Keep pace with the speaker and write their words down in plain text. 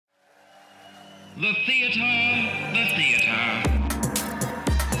The theater, the theater.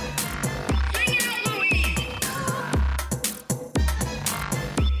 Sing out, Louise!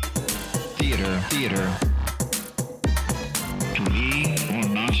 Theater, theater. To be or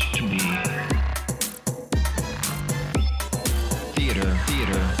not to be. Theater,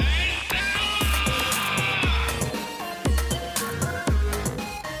 theater.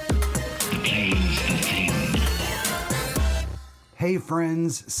 The play's the thing. Hey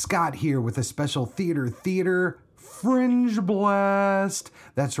friends, Scott here with a special Theater Fringe Blast.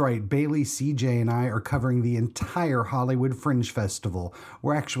 That's right, Bailey, CJ, and I are covering the entire Hollywood Fringe Festival.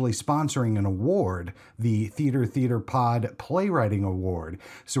 We're actually sponsoring an award, the Theater Pod Playwriting Award.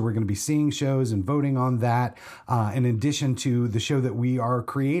 So we're going to be seeing shows and voting on that, in addition to the show that we are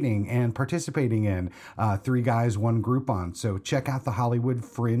creating and participating in, Three Guys, One Groupon. So check out the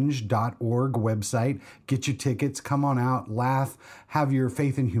HollywoodFringe.org website, get your tickets, come on out, laugh, have your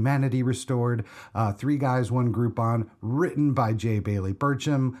faith in humanity restored. Three Guys, One Groupon, written by J. Bailey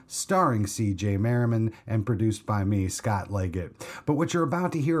Burcham, starring C.J. Merriman, and produced by me, Scott Leggett. But what you're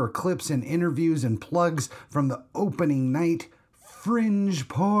about to hear are clips and interviews and plugs from the opening night Fringe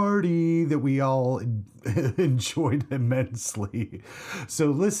party that we all enjoyed immensely. So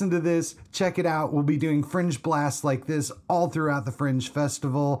listen to this, check it out. We'll be doing Fringe blasts like this all throughout the Fringe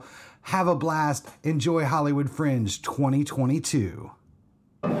Festival. Have a blast. Enjoy Hollywood Fringe 2022.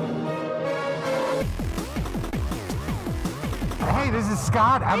 Hey, this is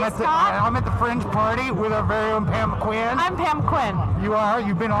Scott. I'm at the Fringe party with our very own Pam Quinn. I'm Pam Quinn. You are?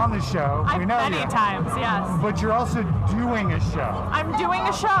 You've been on the show. We know many times, yes. But you're also doing a show. I'm doing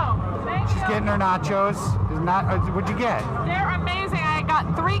a show. She's getting her nachos. What'd you get? They're amazing. I got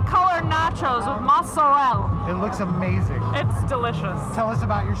 3-color nachos with mozzarella. It looks amazing. It's delicious. Tell us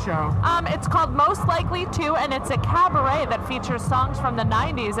about your show. It's called Most Likely To, and it's a cabaret that features songs from the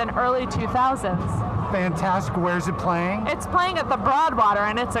 90s and early 2000s. Fantastic. Where's it playing? It's playing at the Broadwater,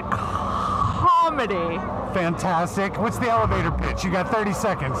 and it's a comedy. Fantastic. What's the elevator pitch? You got 30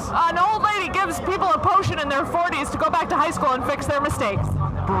 seconds. An old lady gives people a potion in their 40s to go back to high school and fix their mistakes.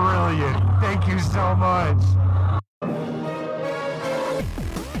 Brilliant. Thank you so much.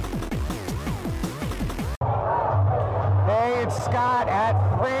 Hey, it's Scott at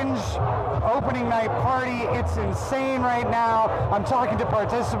Fringe opening night party. It's insane right now. I'm talking to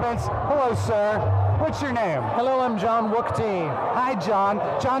participants. Hello, sir. What's your name? Hello, I'm John Wookteen. Hi, John.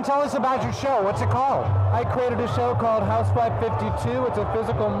 John, tell us about your show. What's it called? I created a show called Housewife 52. It's a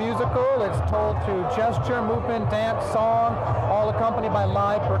physical musical. It's told through gesture, movement, dance, song, all accompanied by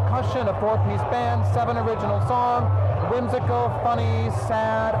live percussion, a 4-piece band, 7 original songs, whimsical, funny,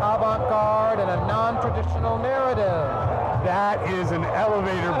 sad, avant-garde, and a non-traditional narrative. That is an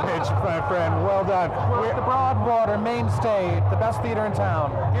elevator pitch, my friend. Well done. We're at the Broadwater main stage, the best theater in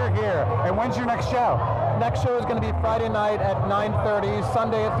town. Here, here. And when's your next show? Next show is going to be Friday night at 9:30,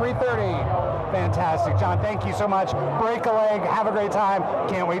 Sunday at 3:30. Fantastic, John. Thank you so much. Break a leg. Have a great time.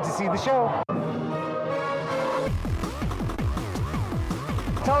 Can't wait to see the show.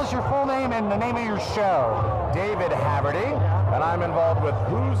 Tell us your full name and the name of your show. David Haverty, and I'm involved with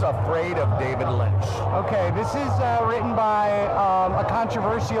Who's Afraid of David Lynch? Okay, this is written by a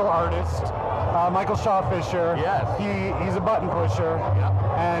controversial artist, Michael Shaw Fisher. Yes. He's a button pusher, Yep.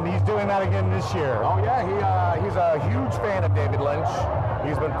 and he's doing that again this year. Oh yeah, he's a huge fan of David Lynch.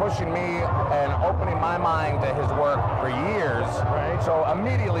 He's been pushing me and opening my mind to his work for years. Right. So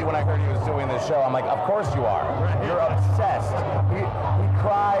immediately when I heard he was doing this show, I'm like, of course you are. Right. You're obsessed. He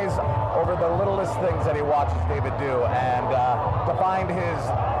cries over the littlest things that he watches David do, and to find his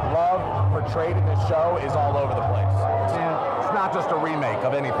love portrayed in this show is all over the place. It's not just a remake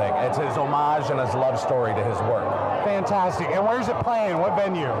of anything. It's his homage and his love story to his work. Fantastic. And where's it playing? What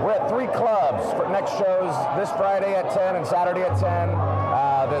venue? We're at 3 clubs for next shows this Friday at 10 and Saturday at 10.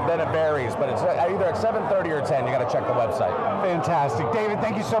 Then it varies, but it's either at 7:30 or 10. You got to check the website. Fantastic. David,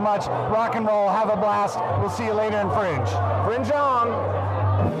 thank you so much. Rock and roll. Have a blast. We'll see you later in Fringe. Fringe on.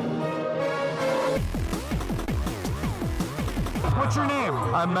 What's your name?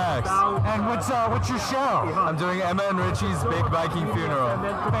 I'm Max. And what's your show? I'm doing Emma and Richie's Big Viking Funeral.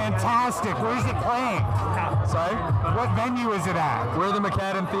 Fantastic. Where's it playing? Sorry? What venue is it at? We're the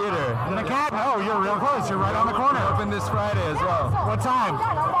McAdam Theater. McAdam. Oh, you're real close. You're right on the corner. Open this Friday as well. What time?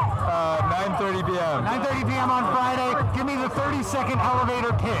 9:30 p.m. 9:30 p.m. on Friday. Give me the 30-second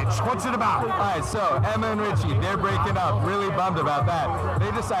elevator pitch. What's it about? All right, so Emma and Richie, they're breaking up. Really bummed about that.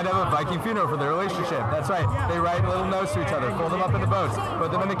 They decide to have a Viking funeral for their relationship. That's right. They write little notes to each other, fold them up in the boats,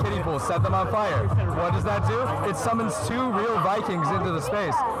 put them in the kiddie pool, set them on fire. What does that do? It summons 2 real Vikings into the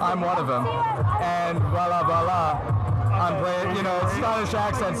space. I'm one of them. And voila, voila. on playing, Scottish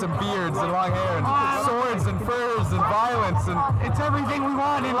accents and beards and long hair and swords and furs and violence and It's everything we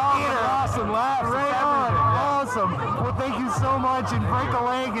want in theater. awesome laughs. Right It's on. everything. Yeah. Awesome. Well, thank you so much, and break a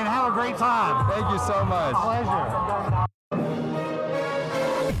leg and have a great time. Thank you so much. Pleasure.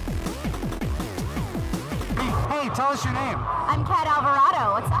 Hey, tell us your name. I'm Kat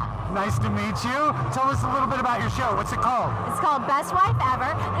Alvarado. What's up? Nice to meet you. Tell us a little bit about your show. What's it called? It's called Best Wife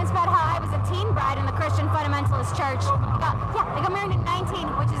Ever, and it's about how I was a teen bride in the Christian Fundamentalist Church. I got married at 19,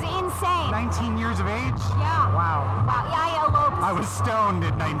 which is insane. 19 years of age? Yeah. Wow. Wow. Yeah, I eloped. I was stoned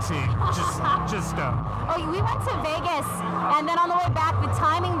at 19. Just stoned. Oh, we went to Vegas, and then on the way back, the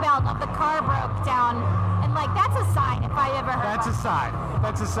timing belt of the car broke down, and that's a sign if I ever heard. That's a sign.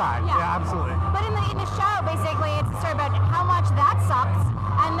 That's a sign. Yeah, absolutely. But in the show, basically, it's a story about how much that sucks,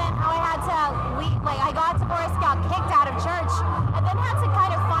 and then how I had to leave. I got divorced, got kicked out of church, and then had to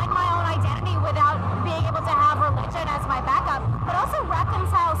kind of find my own identity without being able to have religion as my backup, but also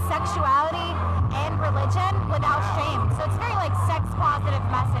reconcile sexuality and religion without shame. So it's very sex positive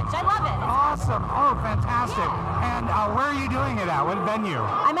message. I love it. Awesome. Oh, fantastic. Yeah. And where are you doing it at? What venue?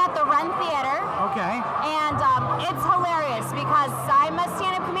 I'm at the Ren Theater. Okay. And it's hilarious because I'm a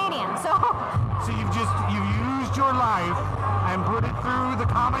stand-up comedian. So you've used your life and put it through the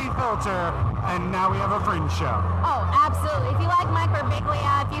comedy filter, and now we have a Fringe show. Oh, absolutely. If you like Mike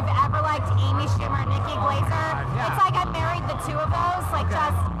Birbiglia, if you've ever liked Amy Schumer, Nikki Glaser, yeah. it's like I married the two of those.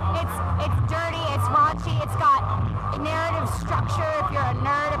 It's dirty, it's raunchy, it's got narrative structure if you're a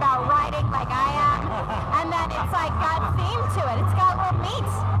nerd about writing like I am, and then it's got theme to it. It's got little meat.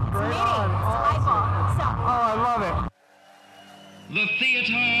 It's Right meaty. on. It's delightful. So. Oh, I love it. The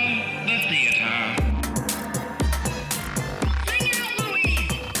theater, the theater. Bring out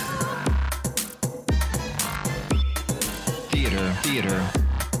Louise! Theater.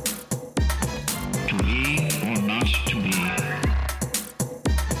 To be or not to be.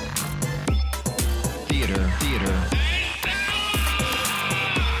 Theater.